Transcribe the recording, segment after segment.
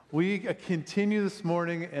We continue this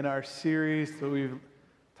morning in our series that we've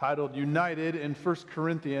titled United in 1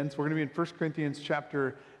 Corinthians. We're going to be in 1 Corinthians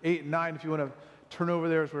chapter 8 and 9. If you want to turn over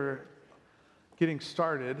there as we're getting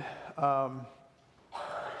started.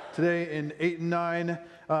 Today in 8 and 9,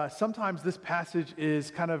 sometimes this passage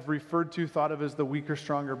is kind of referred to, thought of as the weaker,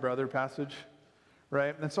 stronger brother passage,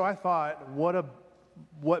 right? And so I thought,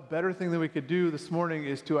 what better thing that we could do this morning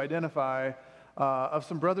is to identify of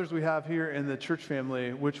some brothers we have here in the church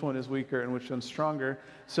family, which one is weaker and which one's stronger.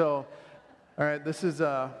 So, all right, this is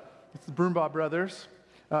it's the Broombaugh brothers.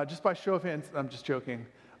 Just by show of hands, I'm just joking.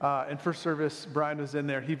 In first service, Brian was in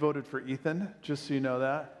there. He voted for Ethan, just so you know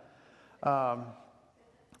that.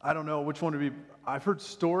 I don't know which one to be. I've heard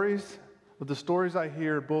stories, but the stories I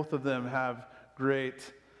hear, both of them have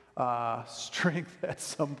great strength at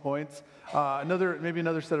some points. Maybe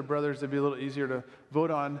another set of brothers that'd be a little easier to vote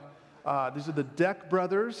on. These are the Deck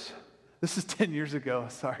brothers. This is 10 years ago.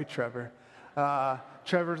 Sorry, Trevor.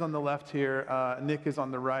 Trevor's on the left here. Nick is on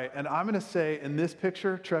the right. And I'm going to say in this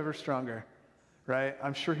picture, Trevor's stronger, right?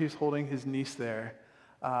 I'm sure he's holding his niece there.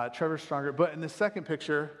 Trevor's stronger. But in the second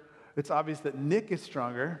picture, it's obvious that Nick is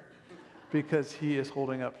stronger because he is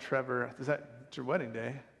holding up Trevor. Is that your wedding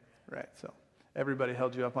day? Right. So everybody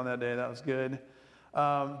held you up on that day. That was good.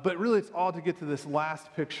 But really, it's all to get to this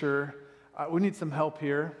last picture. We need some help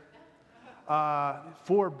here.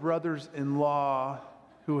 4 brothers-in-law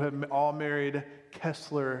who have all married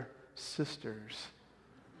Kessler sisters.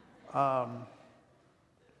 One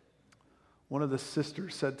of the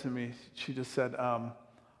sisters said to me, she just said,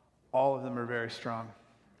 all of them are very strong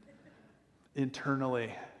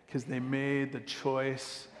internally because they made the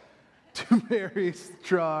choice to marry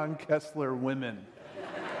strong Kessler women.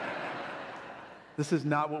 This is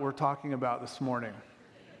not what we're talking about this morning.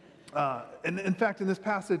 And in fact, in this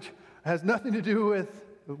passage, has nothing to do with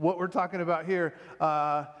what we're talking about here.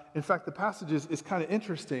 In fact, the passage is kind of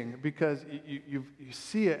interesting because you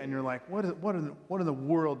see it and you're like, what in the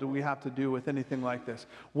world do we have to do with anything like this?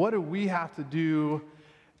 What do we have to do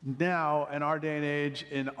now in our day and age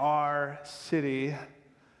in our city?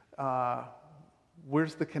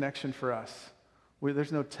 Where's the connection for us?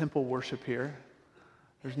 There's no temple worship here.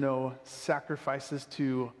 There's no sacrifices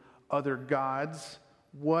to other gods.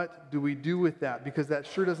 What do we do with that? Because that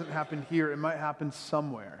sure doesn't happen here. It might happen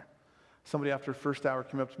somewhere. Somebody after first hour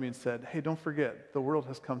came up to me and said, hey, don't forget, the world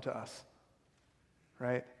has come to us,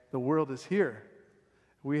 right? The world is here.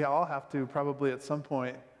 We all have to probably at some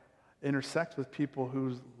point intersect with people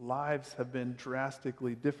whose lives have been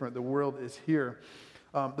drastically different. The world is here.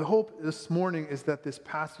 The hope this morning is that this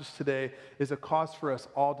passage today is a cause for us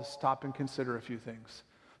all to stop and consider a few things.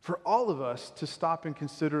 For all of us to stop and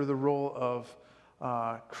consider the role of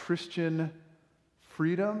Christian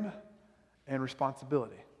freedom and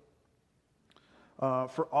responsibility.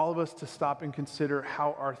 For all of us to stop and consider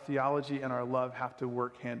how our theology and our love have to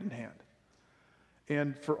work hand in hand.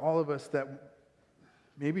 And for all of us that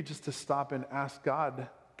maybe just to stop and ask God,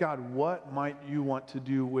 what might you want to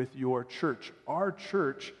do with your church? Our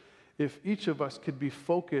church, if each of us could be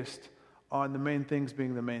focused on the main things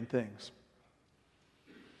being the main things.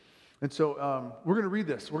 And so we're going to read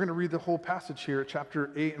this. We're going to read the whole passage here, chapter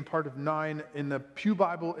 8 and part of 9. In the Pew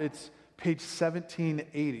Bible, it's page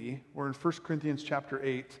 1780. We're in 1 Corinthians chapter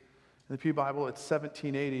 8. In the Pew Bible, it's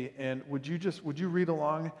 1780. And would you read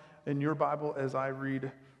along in your Bible as I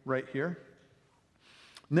read right here?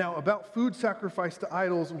 Now, about food sacrificed to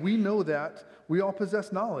idols, we know that we all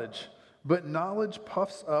possess knowledge. But knowledge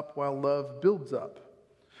puffs up while love builds up.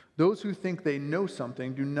 Those who think they know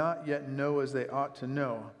something do not yet know as they ought to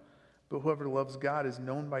know. But whoever loves God is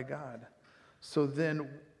known by God. So then,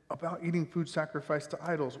 about eating food sacrificed to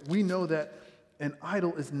idols, we know that an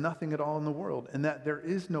idol is nothing at all in the world, and that there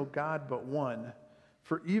is no God but one.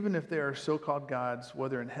 For even if there are so-called gods,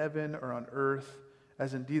 whether in heaven or on earth,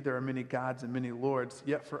 as indeed there are many gods and many lords,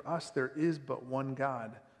 yet for us there is but one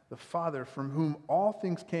God, the Father, from whom all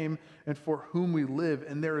things came and for whom we live,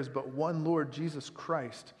 and there is but one Lord, Jesus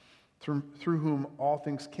Christ, through whom all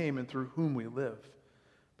things came and through whom we live.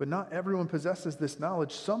 But not everyone possesses this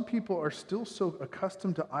knowledge. Some people are still so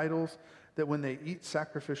accustomed to idols that when they eat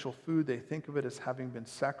sacrificial food, they think of it as having been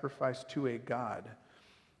sacrificed to a god.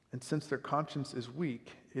 And since their conscience is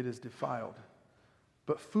weak, it is defiled.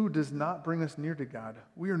 But food does not bring us near to God.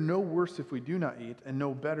 We are no worse if we do not eat, and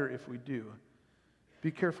no better if we do. Be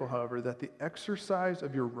careful, however, that the exercise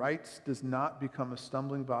of your rights does not become a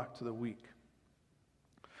stumbling block to the weak.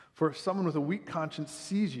 For if someone with a weak conscience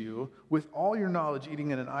sees you with all your knowledge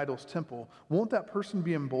eating in an idol's temple, won't that person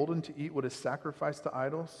be emboldened to eat what is sacrificed to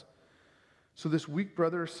idols? So this weak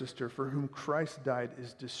brother or sister for whom Christ died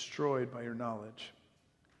is destroyed by your knowledge.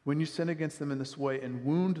 When you sin against them in this way and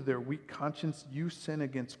wound their weak conscience, you sin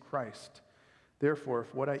against Christ. Therefore,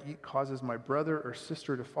 if what I eat causes my brother or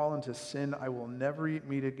sister to fall into sin, I will never eat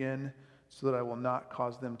meat again, so that I will not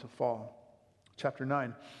cause them to fall. Chapter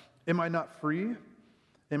 9. Am I not free?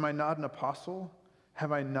 Am I not an apostle?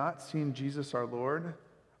 Have I not seen Jesus our Lord?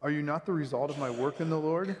 Are you not the result of my work in the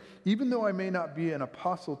Lord? Even though I may not be an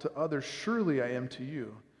apostle to others, surely I am to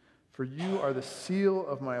you. For you are the seal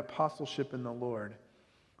of my apostleship in the Lord.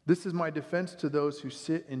 This is my defense to those who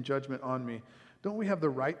sit in judgment on me. Don't we have the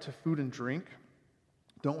right to food and drink?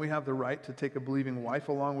 Don't we have the right to take a believing wife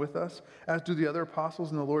along with us, as do the other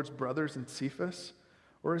apostles and the Lord's brothers and Cephas?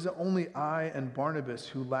 Or is it only I and Barnabas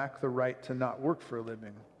who lack the right to not work for a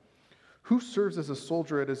living? Who serves as a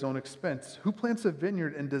soldier at his own expense? Who plants a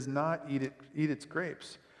vineyard and does not eat its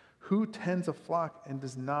grapes? Who tends a flock and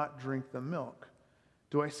does not drink the milk?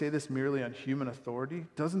 Do I say this merely on human authority?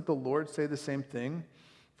 Doesn't the Lord say the same thing?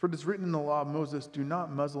 For it is written in the law of Moses, do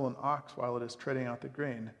not muzzle an ox while it is treading out the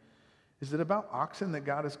grain. Is it about oxen that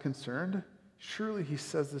God is concerned? Surely he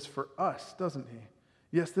says this for us, doesn't he?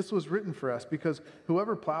 Yes, this was written for us, because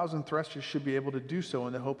whoever plows and threshes should be able to do so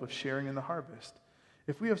in the hope of sharing in the harvest.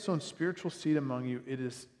 If we have sown spiritual seed among you,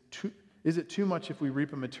 is it too much if we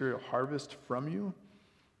reap a material harvest from you?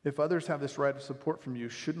 If others have this right of support from you,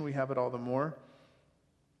 shouldn't we have it all the more?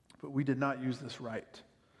 But we did not use this right.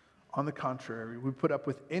 On the contrary, we put up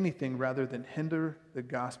with anything rather than hinder the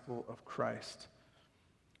gospel of Christ.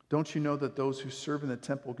 Don't you know that those who serve in the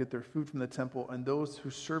temple get their food from the temple, and those who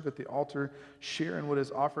serve at the altar share in what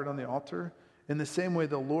is offered on the altar? In the same way,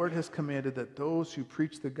 the Lord has commanded that those who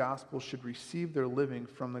preach the gospel should receive their living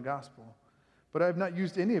from the gospel. But I have not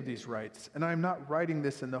used any of these rights, and I am not writing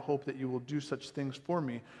this in the hope that you will do such things for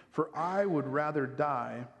me, for I would rather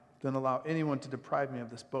die than allow anyone to deprive me of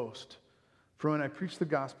this boast. For when I preach the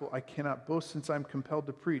gospel, I cannot boast, since I am compelled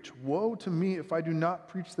to preach. Woe to me if I do not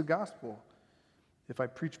preach the gospel. If I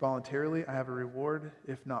preach voluntarily, I have a reward.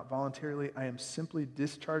 If not voluntarily, I am simply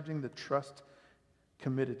discharging the trust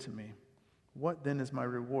committed to me. What then is my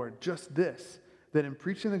reward? Just this, that in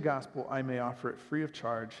preaching the gospel I may offer it free of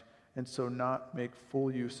charge, and so not make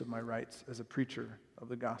full use of my rights as a preacher of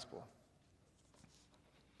the gospel.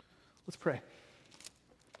 Let's pray.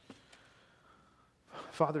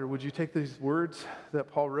 Father, would you take these words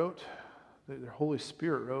that Paul wrote, that the Holy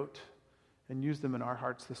Spirit wrote, and use them in our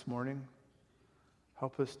hearts this morning?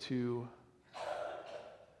 Help us to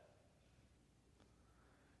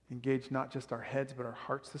engage not just our heads, but our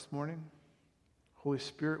hearts this morning. Holy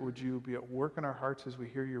Spirit, would you be at work in our hearts as we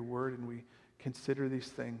hear your word and we consider these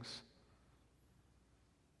things?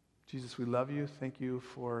 Jesus, we love you. Thank you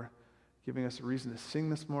for giving us a reason to sing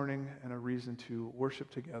this morning and a reason to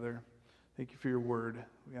worship together. Thank you for your word.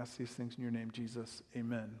 We ask these things in your name, Jesus.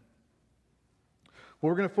 Amen. Well,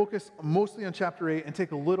 we're going to focus mostly on chapter 8 and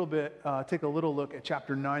take a little look at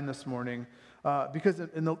chapter 9 this morning, because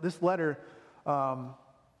in this letter,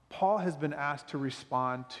 Paul has been asked to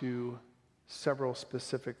respond to several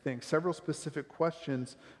specific things, several specific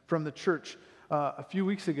questions from the church. A few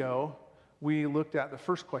weeks ago, we looked at the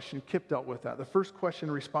first question. Kip dealt with that. The first question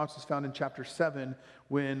response was found in chapter 7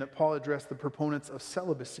 when Paul addressed the proponents of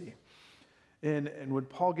celibacy. And when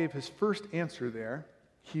Paul gave his first answer there,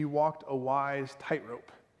 he walked a wise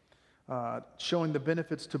tightrope, showing the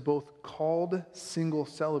benefits to both called single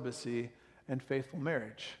celibacy and faithful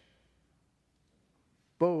marriage.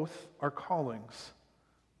 Both are callings.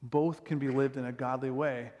 Both can be lived in a godly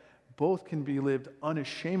way. Both can be lived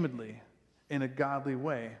unashamedly in a godly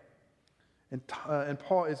way. And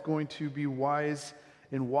Paul is going to be wise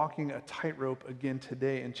in walking a tightrope again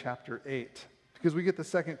today in chapter 8. Because we get the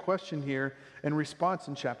second question here and response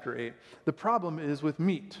in chapter 8. The problem is with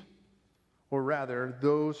meat, or rather,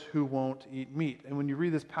 those who won't eat meat. And when you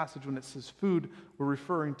read this passage, when it says food, we're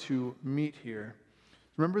referring to meat here.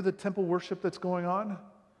 Remember the temple worship that's going on?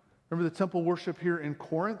 Remember the temple worship here in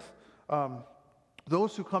Corinth?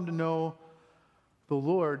 Those who come to know the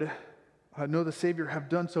Lord, know the Savior, have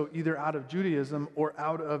done so either out of Judaism or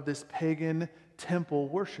out of this pagan temple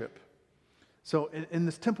worship. So in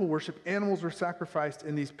this temple worship, animals were sacrificed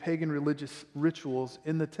in these pagan religious rituals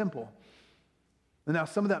in the temple. And now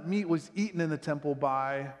some of that meat was eaten in the temple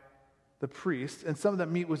by the priests, and some of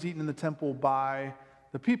that meat was eaten in the temple by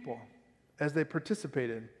the people as they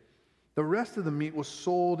participated. The rest of the meat was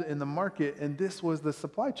sold in the market, and this was the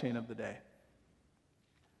supply chain of the day.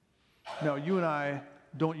 Now, you and I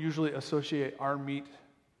don't usually associate our meat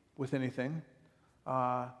with anything.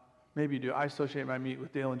 Maybe you do. I associate my meat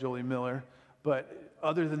with Dale and Jolie Miller. But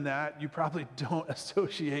other than that, you probably don't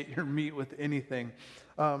associate your meat with anything.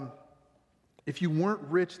 If you weren't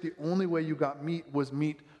rich, the only way you got meat was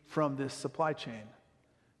meat from this supply chain,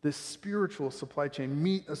 this spiritual supply chain,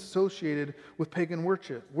 meat associated with pagan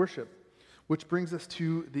worship, which brings us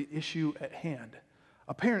to the issue at hand.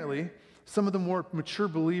 Apparently, some of the more mature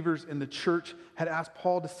believers in the church had asked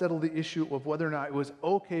Paul to settle the issue of whether or not it was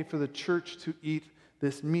okay for the church to eat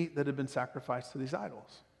this meat that had been sacrificed to these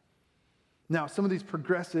idols. Now, some of these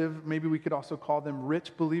progressive, maybe we could also call them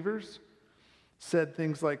rich believers, said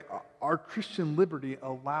things like, our Christian liberty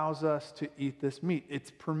allows us to eat this meat.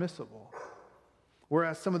 It's permissible.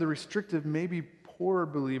 Whereas some of the restrictive, maybe poorer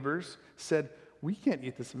believers said, we can't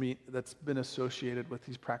eat this meat that's been associated with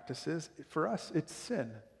these practices. For us, it's sin.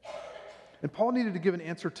 And Paul needed to give an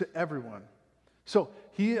answer to everyone. So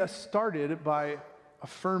he started by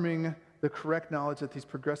affirming the correct knowledge that these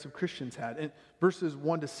progressive Christians had. In verses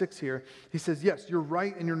 1-6 here, he says, yes, you're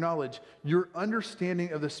right in your knowledge. Your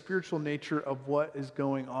understanding of the spiritual nature of what is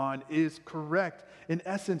going on is correct. In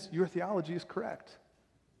essence, your theology is correct.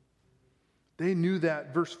 They knew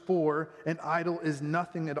that, verse 4, an idol is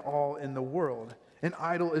nothing at all in the world. An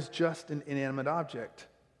idol is just an inanimate object.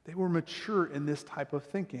 They were mature in this type of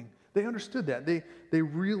thinking. They understood that. They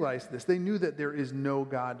realized this. They knew that there is no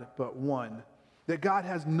God but one, that God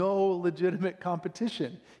has no legitimate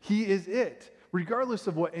competition. He is it, regardless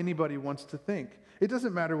of what anybody wants to think. It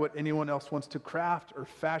doesn't matter what anyone else wants to craft or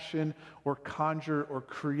fashion or conjure or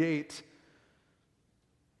create.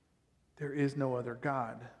 There is no other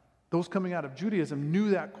God. Those coming out of Judaism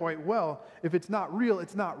knew that quite well. If it's not real,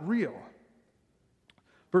 it's not real.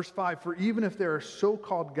 Verse 5, for even if there are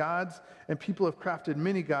so-called gods and people have crafted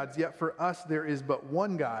many gods, yet for us there is but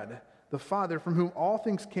one God, the Father, from whom all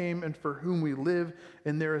things came and for whom we live,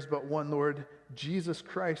 and there is but one Lord, Jesus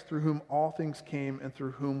Christ, through whom all things came and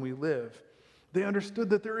through whom we live. They understood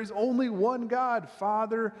that there is only one God,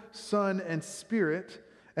 Father, Son, and Spirit,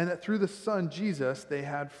 and that through the Son, Jesus, they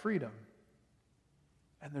had freedom.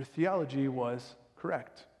 And their theology was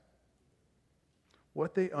correct.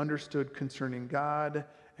 What they understood concerning God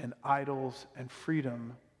and idols and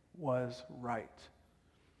freedom was right.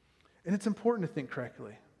 And it's important to think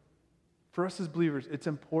correctly. For us as believers, it's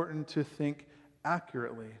important to think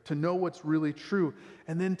accurately, to know what's really true,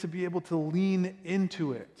 and then to be able to lean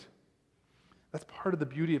into it. That's part of the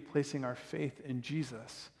beauty of placing our faith in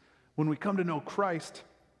Jesus. When we come to know Christ,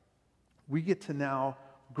 we get to now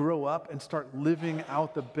grow up and start living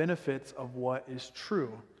out the benefits of what is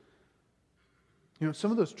true. You know, some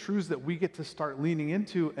of those truths that we get to start leaning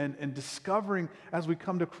into and discovering as we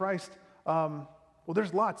come to Christ, well,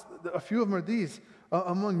 there's lots. A few of them are these.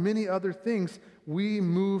 Among many other things, we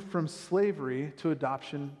move from slavery to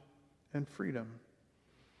adoption and freedom.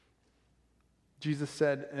 Jesus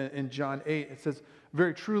said in John 8, it says,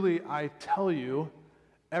 very truly, I tell you,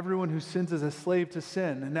 everyone who sins is a slave to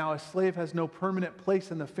sin. And now a slave has no permanent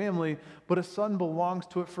place in the family, but a son belongs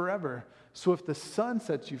to it forever. So if the Son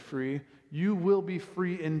sets you free, you will be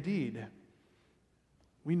free indeed.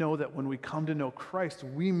 We know that when we come to know Christ,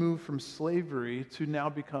 we move from slavery to now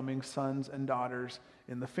becoming sons and daughters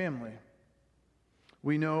in the family.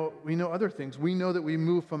 We know other things. We know that we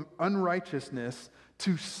move from unrighteousness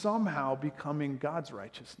to somehow becoming God's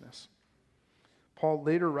righteousness. Paul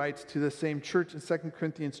later writes to the same church in 2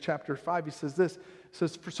 Corinthians chapter 5. He says this,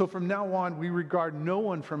 so from now on, we regard no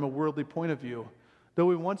one from a worldly point of view. Though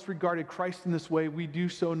we once regarded Christ in this way, we do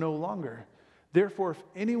so no longer. Therefore, if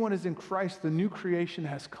anyone is in Christ, the new creation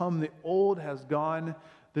has come, the old has gone,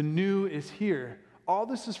 the new is here. All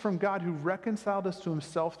this is from God who reconciled us to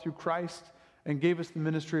himself through Christ and gave us the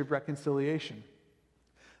ministry of reconciliation.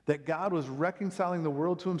 That God was reconciling the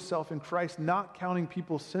world to himself in Christ, not counting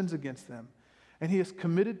people's sins against them. And he has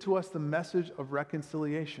committed to us the message of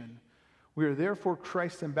reconciliation. We are therefore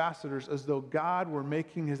Christ's ambassadors, as though God were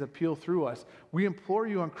making his appeal through us. We implore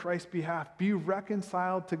you on Christ's behalf, be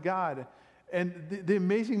reconciled to God. And the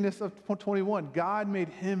amazingness of 21, God made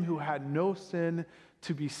him who had no sin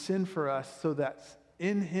to be sin for us, so that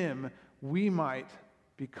in him we might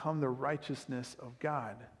become the righteousness of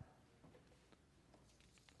God.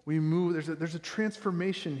 We move, there's a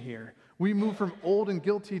transformation here. We move from old and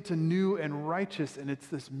guilty to new and righteous, and it's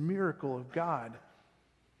this miracle of God.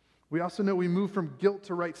 We also know we move from guilt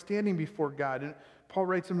to right standing before God. And Paul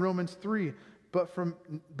writes in Romans 3,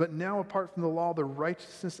 but now apart from the law, the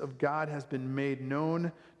righteousness of God has been made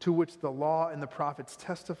known, to which the law and the prophets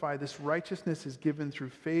testify. This righteousness is given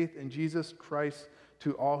through faith in Jesus Christ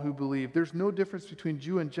to all who believe. There's no difference between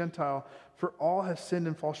Jew and Gentile, for all have sinned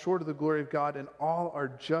and fall short of the glory of God, and all are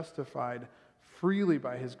justified freely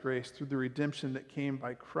by his grace through the redemption that came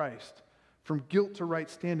by Christ, from guilt to right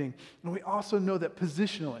standing. And we also know that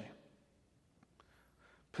positionally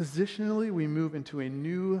we move into a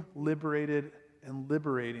new, liberated and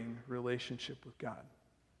liberating relationship with God.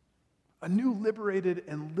 A new liberated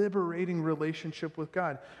and liberating relationship with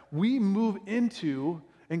God. We move into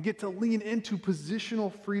and get to lean into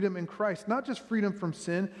positional freedom in Christ. Not just freedom from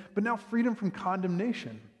sin, but now freedom from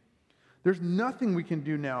condemnation. There's nothing we can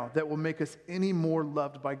do now that will make us any more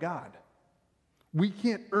loved by God. We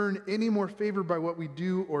can't earn any more favor by what we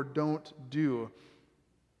do or don't do.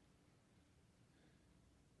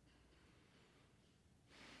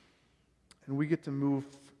 And we get to move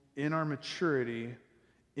in our maturity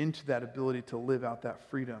into that ability to live out that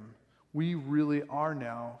freedom. We really are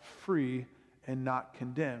now free and not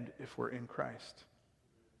condemned if we're in Christ.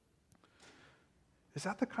 Is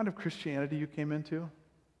that the kind of Christianity you came into?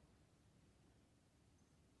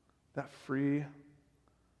 That free,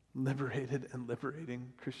 liberated, and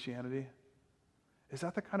liberating Christianity? Is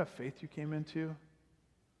that the kind of faith you came into?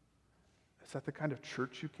 Is that the kind of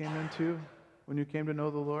church you came into when you came to know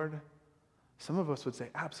the Lord? Some of us would say,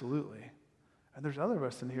 absolutely. And there's other of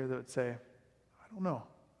us in here that would say, I don't know.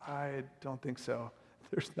 I don't think so.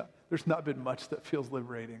 There's not been much that feels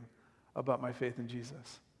liberating about my faith in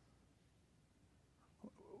Jesus.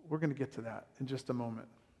 We're going to get to that in just a moment.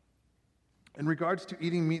 In regards to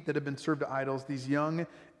eating meat that had been served to idols, these young,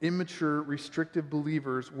 immature, restrictive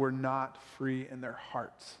believers were not free in their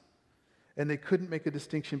hearts. And they couldn't make a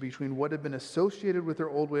distinction between what had been associated with their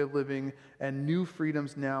old way of living and new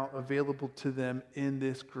freedoms now available to them in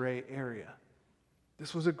this gray area.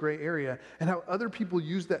 This was a gray area. And how other people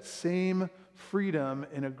used that same freedom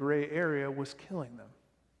in a gray area was killing them.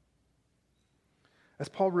 As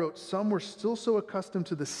Paul wrote, some were still so accustomed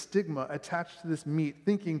to the stigma attached to this meat,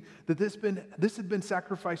 thinking that this had been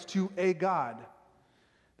sacrificed to a god,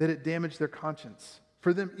 that it damaged their conscience.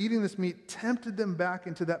 For them, eating this meat tempted them back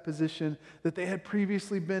into that position that they had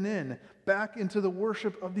previously been in, back into the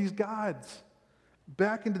worship of these gods,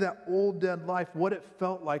 back into that old dead life, what it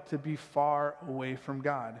felt like to be far away from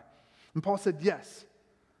God. And Paul said, yes,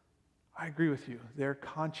 I agree with you. Their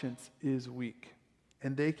conscience is weak,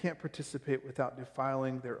 and they can't participate without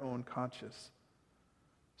defiling their own conscience.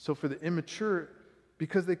 So for the immature,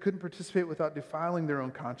 because they couldn't participate without defiling their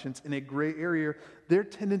own conscience in a gray area, their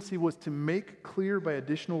tendency was to make clear by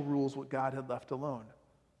additional rules what God had left alone.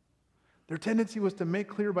 Their tendency was to make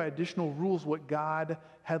clear by additional rules what God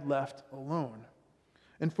had left alone.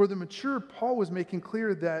 And for the mature, Paul was making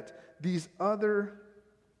clear that these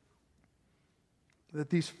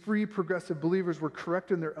free progressive believers were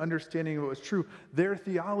correct in their understanding of what was true. Their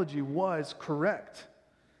theology was correct.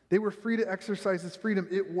 They were free to exercise this freedom.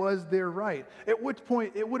 It was their right. At which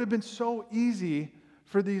point, it would have been so easy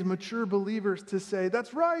for these mature believers to say,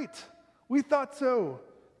 that's right. We thought so.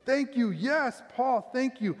 Thank you. Yes, Paul,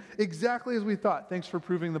 thank you. Exactly as we thought. Thanks for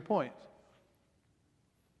proving the point.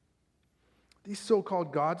 These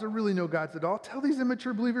so-called gods are really no gods at all. Tell these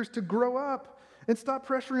immature believers to grow up and stop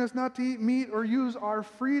pressuring us not to eat meat or use our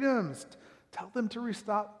freedoms. Tell them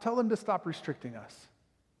to stop restricting us.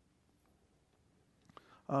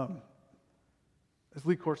 As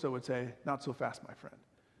Lee Corso would say, not so fast, my friend.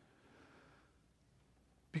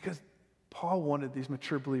 Because Paul wanted these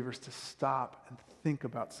mature believers to stop and think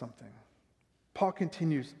about something. Paul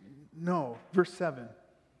continues, no, verse 7,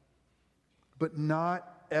 but not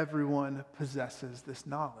everyone possesses this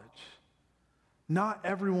knowledge. Not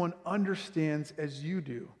everyone understands as you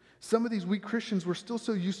do. Some of these weak Christians were still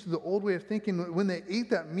so used to the old way of thinking that when they ate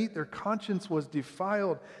that meat, their conscience was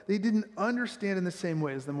defiled. They didn't understand in the same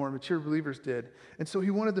way as the more mature believers did. And so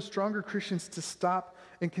he wanted the stronger Christians to stop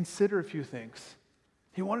and consider a few things.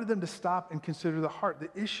 He wanted them to stop and consider the heart,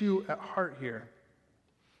 the issue at heart here.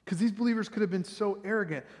 Because these believers could have been so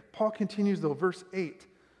arrogant. Paul continues though, verse 8.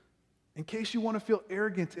 In case you want to feel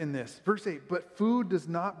arrogant in this, verse 8, but food does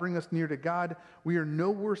not bring us near to God. We are no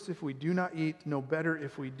worse if we do not eat, no better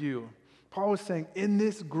if we do. Paul was saying in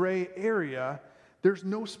this gray area, there's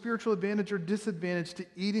no spiritual advantage or disadvantage to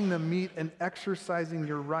eating the meat and exercising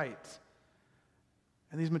your rights.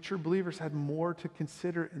 And these mature believers had more to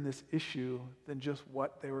consider in this issue than just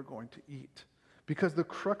what they were going to eat. Because the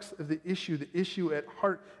crux of the issue at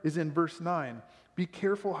heart is in verse 9. Be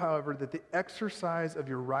careful, however, that the exercise of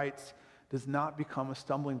your rights does not become a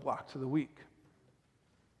stumbling block to the weak.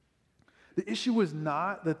 The issue was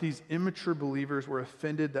not that these immature believers were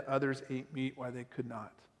offended that others ate meat while they could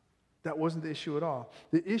not. That wasn't the issue at all.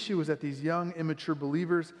 The issue was that these young, immature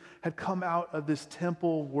believers had come out of this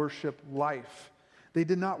temple worship life. They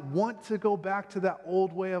did not want to go back to that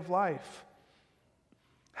old way of life.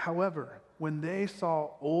 However, when they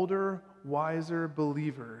saw older, wiser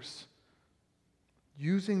believers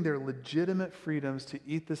using their legitimate freedoms to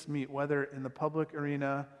eat this meat, whether in the public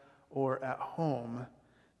arena or at home,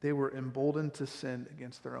 They were emboldened to sin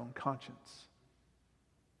against their own conscience.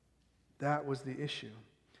 That was the issue.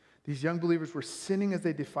 These young believers were sinning as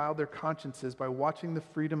they defiled their consciences by watching the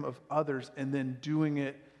freedom of others and then doing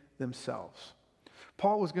it themselves.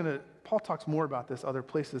 Paul talks more about this other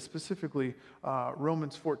places, specifically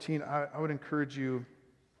Romans 14. I'd encourage you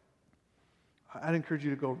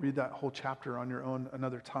to go read that whole chapter on your own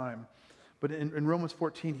another time. But in Romans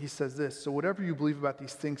 14, he says this: so whatever you believe about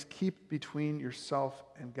these things, keep between yourself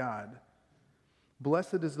and God.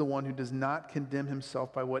 Blessed is the one who does not condemn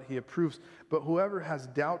himself by what he approves, but whoever has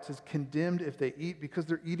doubts is condemned if they eat, because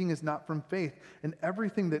their eating is not from faith. And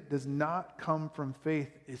everything that does not come from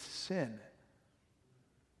faith is sin.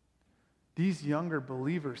 These younger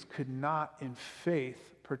believers could not in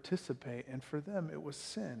faith participate, and for them it was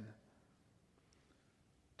sin.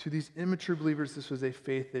 To these immature believers, this was a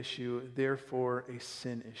faith issue, therefore a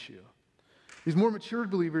sin issue. These more mature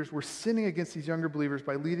believers were sinning against these younger believers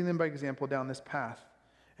by leading them by example down this path.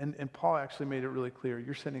 And Paul actually made it really clear: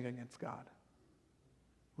 you're sinning against God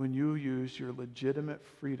when you use your legitimate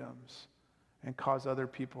freedoms and cause other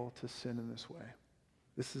people to sin in this way.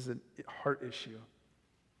 This is a heart issue.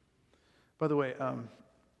 By the way,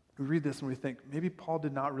 we read this and we think, maybe Paul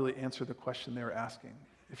did not really answer the question they were asking.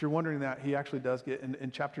 If you're wondering that, he actually does get,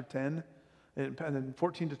 in chapter 10, and then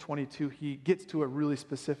 14 to 22, he gets to a really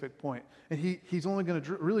specific point. And he's only going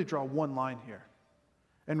to really draw one line here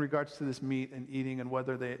in regards to this meat and eating and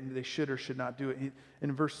whether they should or should not do it.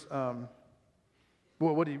 In verse,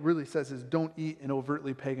 what he really says is, don't eat in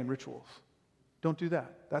overtly pagan rituals. Don't do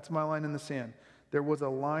that. That's my line in the sand. There was a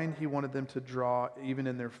line he wanted them to draw even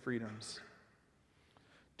in their freedoms.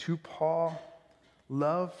 To Paul,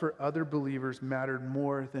 love for other believers mattered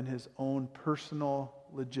more than his own personal,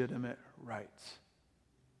 legitimate rights.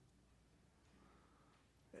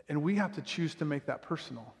 And we have to choose to make that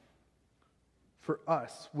personal. For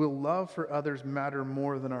us, will love for others matter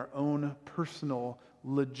more than our own personal,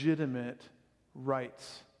 legitimate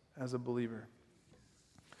rights as a believer?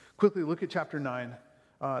 Quickly, look at chapter 9,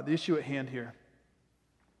 the issue at hand here.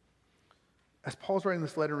 As Paul's writing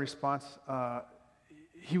this letter in response,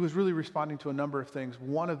 he was really responding to a number of things.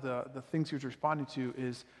 One of the things he was responding to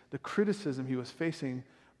is the criticism he was facing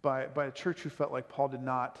by a church who felt like Paul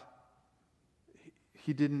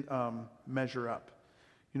didn't measure up.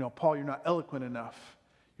 Paul, you're not eloquent enough.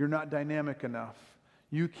 You're not dynamic enough.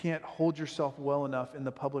 You can't hold yourself well enough in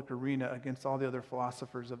the public arena against all the other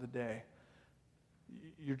philosophers of the day.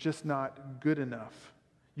 You're just not good enough.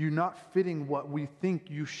 You're not fitting what we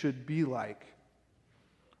think you should be like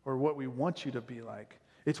or what we want you to be like.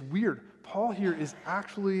 It's weird. Paul here is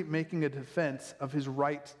actually making a defense of his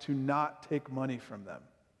right to not take money from them.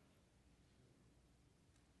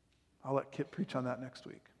 I'll let Kit preach on that next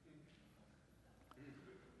week.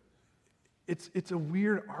 It's a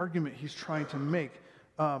weird argument he's trying to make.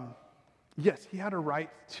 Yes, he had a right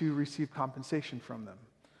to receive compensation from them.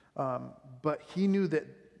 But he knew that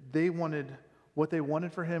what they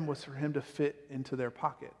wanted for him was for him to fit into their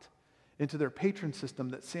pocket, into their patron system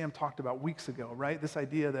that Sam talked about weeks ago, right? This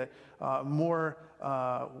idea that more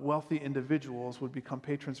wealthy individuals would become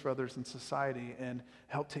patrons for others in society and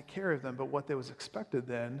help take care of them. But what was expected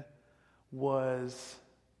then was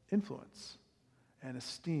influence and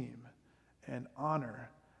esteem and honor.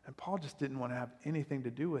 And Paul just didn't want to have anything to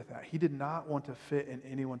do with that. He did not want to fit in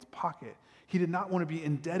anyone's pocket. He did not want to be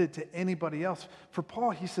indebted to anybody else. For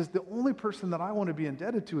Paul, he says, the only person that I want to be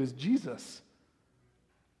indebted to is Jesus.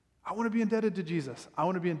 I want to be indebted to Jesus. I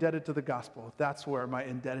want to be indebted to the gospel. That's where my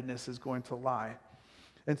indebtedness is going to lie.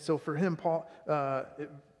 And so for him, Paul,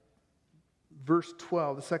 verse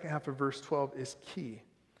 12, the second half of verse 12 is key.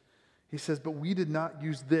 He says, but we did not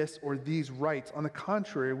use this or these rights. On the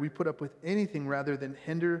contrary, we put up with anything rather than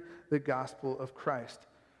hinder the gospel of Christ.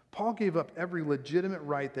 Paul gave up every legitimate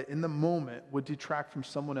right that in the moment would detract from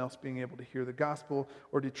someone else being able to hear the gospel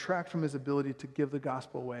or detract from his ability to give the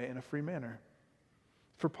gospel away in a free manner.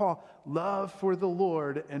 For Paul, love for the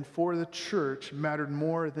Lord and for the church mattered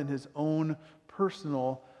more than his own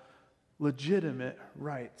personal, legitimate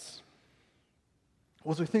rights.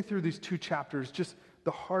 Well, as we think through these two chapters, just the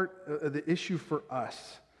heart of the issue for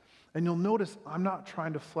us. And you'll notice I'm not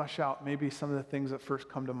trying to flesh out maybe some of the things that first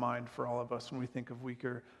come to mind for all of us when we think of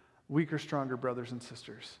weaker, stronger brothers and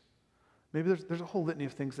sisters. Maybe there's a whole litany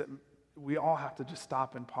of things that we all have to just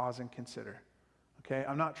stop and pause and consider. Okay?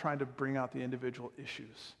 I'm not trying to bring out the individual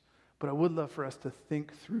issues, but I would love for us to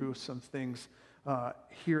think through some things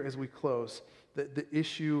here as we close. The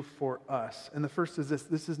issue for us. And the first is this.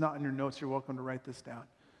 This is not in your notes. You're welcome to write this down.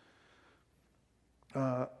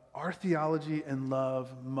 Our theology and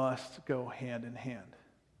love must go hand in hand.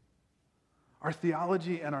 Our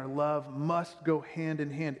theology and our love must go hand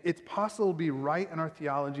in hand. It's possible to be right in our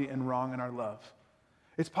theology and wrong in our love.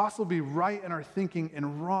 It's possible to be right in our thinking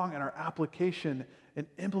and wrong in our application and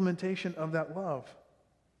implementation of that love.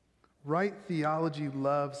 Right theology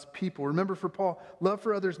loves people. Remember, for Paul, love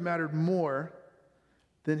for others mattered more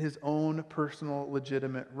than his own personal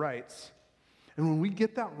legitimate rights. And when we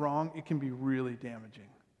get that wrong, it can be really damaging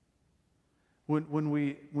when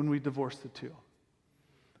we divorce the two.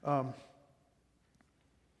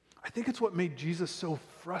 I think it's what made Jesus so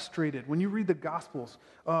frustrated. When you read the Gospels,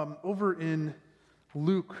 over in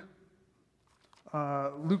Luke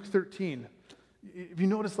 13, if you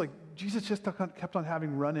notice, like, Jesus just kept on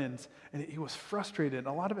having run-ins, and he was frustrated. And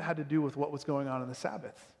a lot of it had to do with what was going on the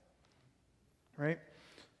Sabbath, right?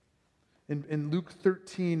 In Luke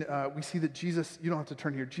 13, we see that Jesus, you don't have to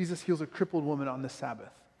turn here, Jesus heals a crippled woman on the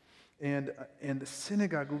Sabbath. And the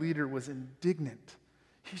synagogue leader was indignant.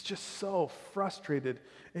 He's just so frustrated.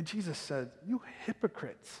 And Jesus said, "You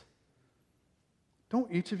hypocrites.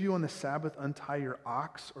 Don't each of you on the Sabbath untie your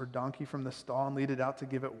ox or donkey from the stall and lead it out to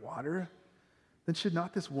give it water? Then should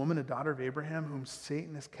not this woman, a daughter of Abraham, whom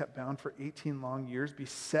Satan has kept bound for 18 long years, be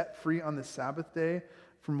set free on the Sabbath day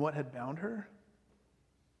from what had bound her?"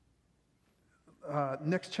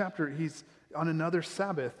 Next chapter, he's on another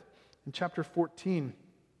Sabbath. In chapter 14,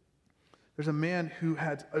 there's a man who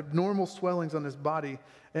had abnormal swellings on his body,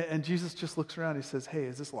 and Jesus just looks around and he says, "Hey,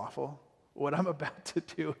 is this lawful? What I'm about to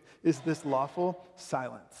do, is this lawful?"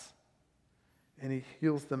 Silence. And he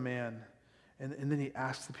heals the man. And then he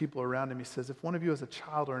asks the people around him, he says, "If one of you has a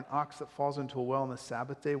child or an ox that falls into a well on the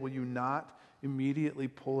Sabbath day, will you not immediately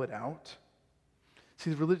pull it out?"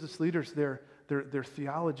 See, the religious leaders, their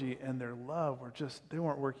theology and their love they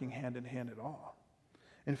weren't working hand in hand at all.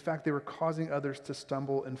 In fact, they were causing others to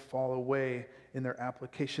stumble and fall away in their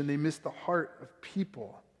application. They missed the heart of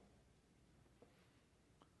people.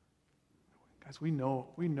 Guys, we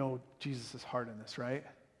know Jesus' heart in this, right?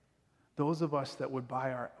 Those of us that would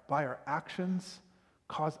by our actions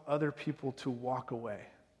cause other people to walk away.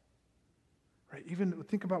 Right? Even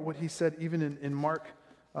think about what he said even in Mark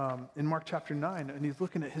chapter 9, and he's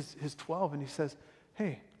looking at his 12, and he says,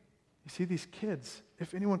 "Hey, you see these kids?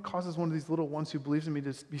 If anyone causes one of these little ones who believes in me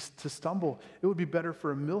to stumble, it would be better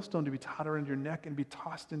for a millstone to be tied around your neck and be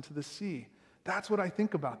tossed into the sea." That's what I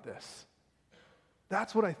think about this.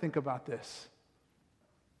 That's what I think about this.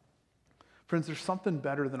 Friends, there's something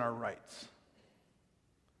better than our rights.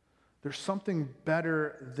 There's something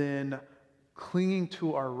better than clinging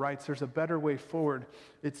to our rights. There's a better way forward.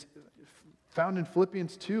 It's found in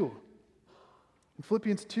Philippians 2. In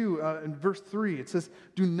Philippians 2, in verse 3, it says,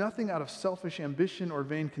 "Do nothing out of selfish ambition or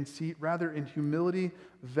vain conceit. Rather, in humility,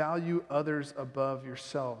 value others above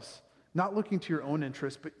yourselves, not looking to your own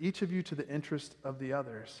interest, but each of you to the interest of the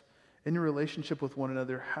others. In your relationship with one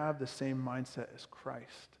another, have the same mindset as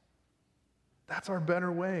Christ." That's our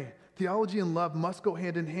better way. Theology and love must go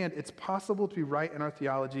hand in hand. It's possible to be right in our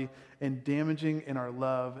theology and damaging in our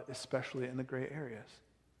love, especially in the gray areas.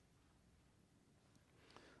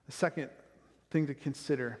 The second thing to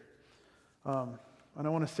consider, and I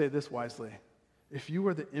want to say this wisely. If you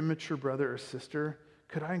are the immature brother or sister,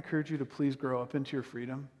 could I encourage you to please grow up into your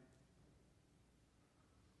freedom?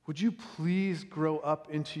 Would you please grow up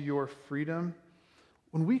into your freedom?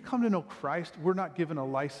 When we come to know Christ, we're not given a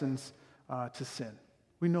license to sin.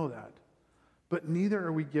 We know that. But neither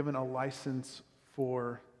are we given a license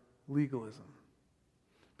for legalism.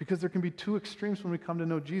 Because there can be two extremes when we come to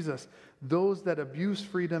know Jesus. Those that abuse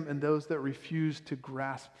freedom and those that refuse to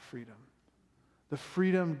grasp freedom. The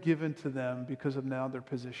freedom given to them because of now their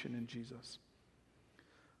position in Jesus.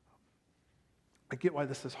 I get why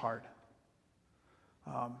this is hard.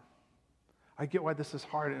 I get why this is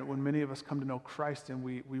hard, and when many of us come to know Christ and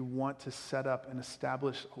we want to set up and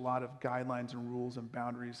establish a lot of guidelines and rules and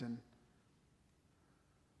boundaries, and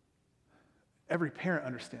every parent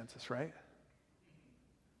understands this, right?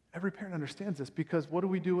 Every parent understands this, because what do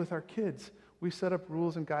we do with our kids? We set up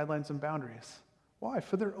rules and guidelines and boundaries. Why?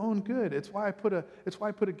 For their own good. It's why I put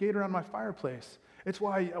a gate around my fireplace. It's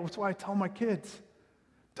why I tell my kids,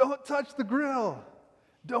 don't touch the grill,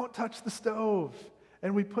 don't touch the stove.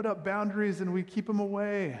 And we put up boundaries and we keep them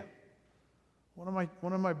away. One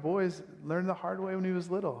of my boys learned the hard way when he was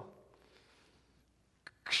little.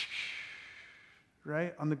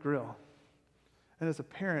 Right? On the grill. And as a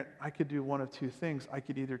parent, I could do one of two things. I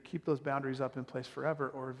could either keep those boundaries up in place forever,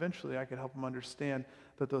 or eventually I could help them understand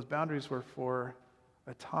that those boundaries were for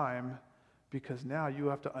a time, because now you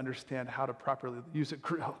have to understand how to properly use a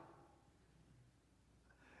grill.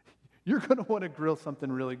 You're going to want to grill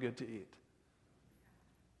something really good to eat.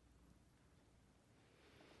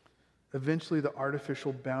 eventually the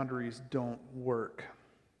artificial boundaries don't work.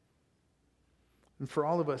 And for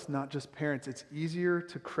all of us, not just parents, it's easier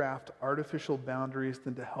to craft artificial boundaries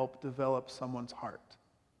than to help develop someone's heart.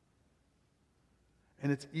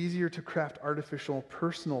 And it's easier to craft artificial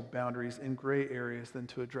personal boundaries in gray areas than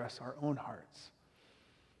to address our own hearts.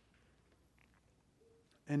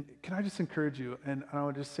 And can I just encourage you, and I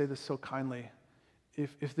would just say this so kindly,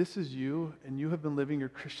 if this is you and you have been living your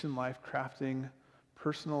Christian life crafting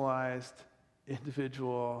personalized,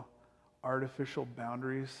 individual, artificial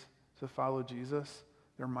boundaries to follow Jesus,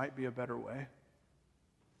 there might be a better way.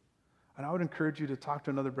 And I would encourage you to talk to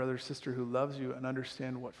another brother or sister who loves you and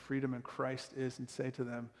understand what freedom in Christ is and say to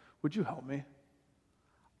them, would you help me?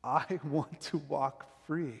 I want to walk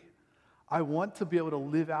free. I want to be able to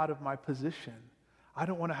live out of my position. I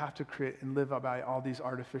don't want to have to create and live by all these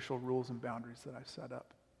artificial rules and boundaries that I've set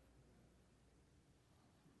up.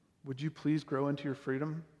 Would you please grow into your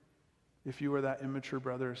freedom if you were that immature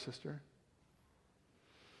brother or sister?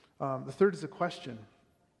 The third is a question.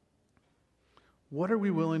 What are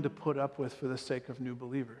we willing to put up with for the sake of new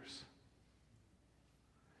believers?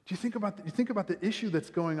 Do you think about the issue that's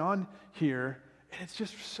going on here, and it's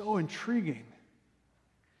just so intriguing.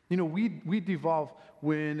 You know, we devolve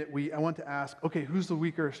when I want to ask, okay, who's the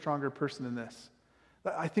weaker or stronger person in this?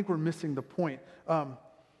 I think we're missing the point.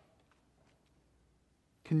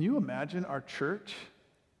 Can you imagine our church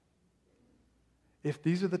if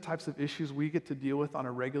these are the types of issues we get to deal with on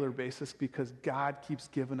a regular basis because God keeps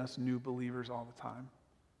giving us new believers all the time?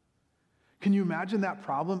 Can you imagine that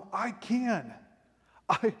problem? I can.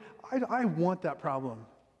 I want that problem.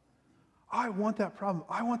 I want that problem.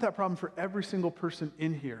 I want that problem for every single person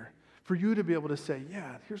in here. For you to be able to say,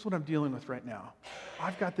 yeah, here's what I'm dealing with right now.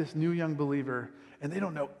 I've got this new young believer, and they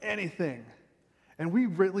don't know anything. And we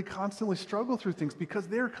really constantly struggle through things because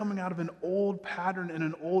they're coming out of an old pattern and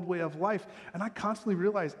an old way of life. And I constantly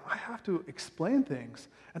realize I have to explain things,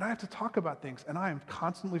 and I have to talk about things, and I am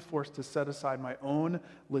constantly forced to set aside my own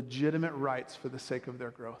legitimate rights for the sake of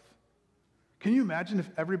their growth. Can you imagine if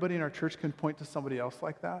everybody in our church can point to somebody else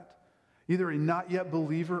like that? Either a not yet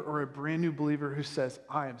believer or a brand new believer who says,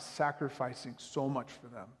 I am sacrificing so much for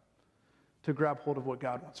them to grab hold of what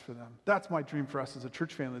God wants for them. That's my dream for us as a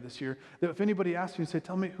church family this year. That if anybody asks you and say,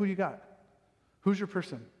 tell me who you got? Who's your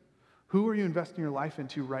person? Who are you investing your life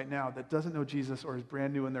into right now that doesn't know Jesus or is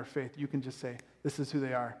brand new in their faith? You can just say, this is who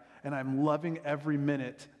they are. And I'm loving every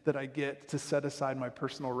minute that I get to set aside my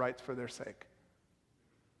personal rights for their sake.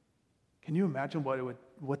 Can you imagine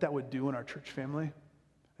what that would do in our church family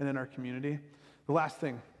and in our community? The last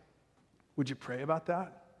thing, would you pray about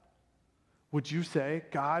that? Would you say,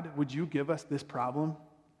 God, would you give us this problem?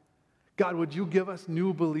 God, would you give us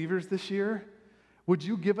new believers this year? Would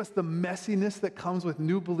you give us the messiness that comes with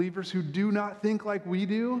new believers who do not think like we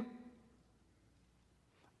do?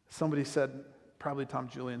 Somebody said, probably Tom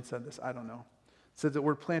Julian said this, I don't know. Said that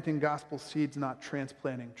we're planting gospel seeds, not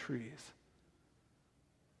transplanting trees.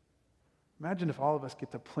 Imagine if all of us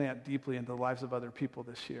get to plant deeply into the lives of other people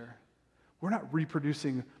this year. We're not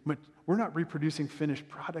reproducing finished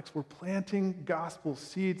products. We're planting gospel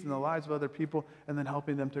seeds in the lives of other people and then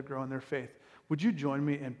helping them to grow in their faith. Would you join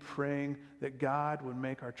me in praying that God would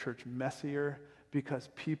make our church messier because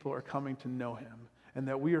people are coming to know him and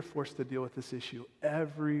that we are forced to deal with this issue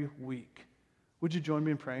every week? Would you join me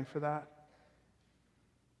in praying for that?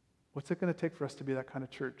 What's it going to take for us to be that kind of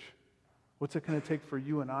church? What's it going to take for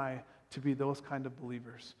you and I to be those kind of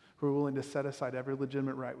believers who are willing to set aside every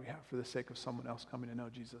legitimate right we have for the sake of someone else coming to know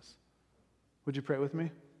Jesus? Would you pray with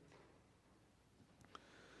me?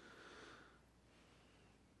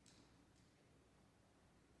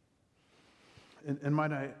 And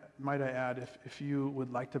might I add, if you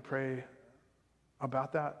would like to pray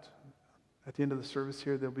about that, at the end of the service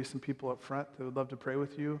here, there'll be some people up front that would love to pray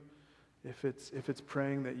with you. If it's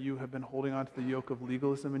praying that you have been holding on to the yoke of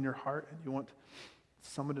legalism in your heart and you want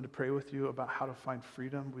somebody to pray with you about how to find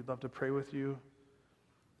freedom, we'd love to pray with you.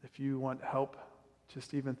 If you want help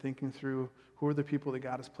just even thinking through who are the people that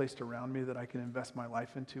God has placed around me that I can invest my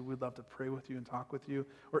life into, we'd love to pray with you and talk with you.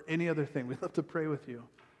 Or any other thing, we'd love to pray with you.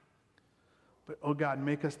 But, oh God,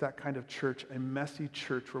 make us that kind of church, a messy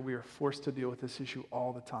church where we are forced to deal with this issue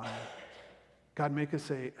all the time. God, make us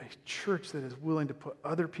a church that is willing to put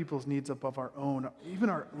other people's needs above our own, even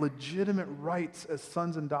our legitimate rights as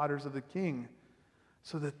sons and daughters of the King,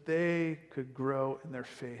 so that they could grow in their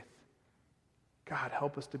faith. God,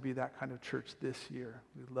 help us to be that kind of church this year.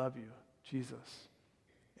 We love you, Jesus.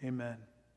 Amen.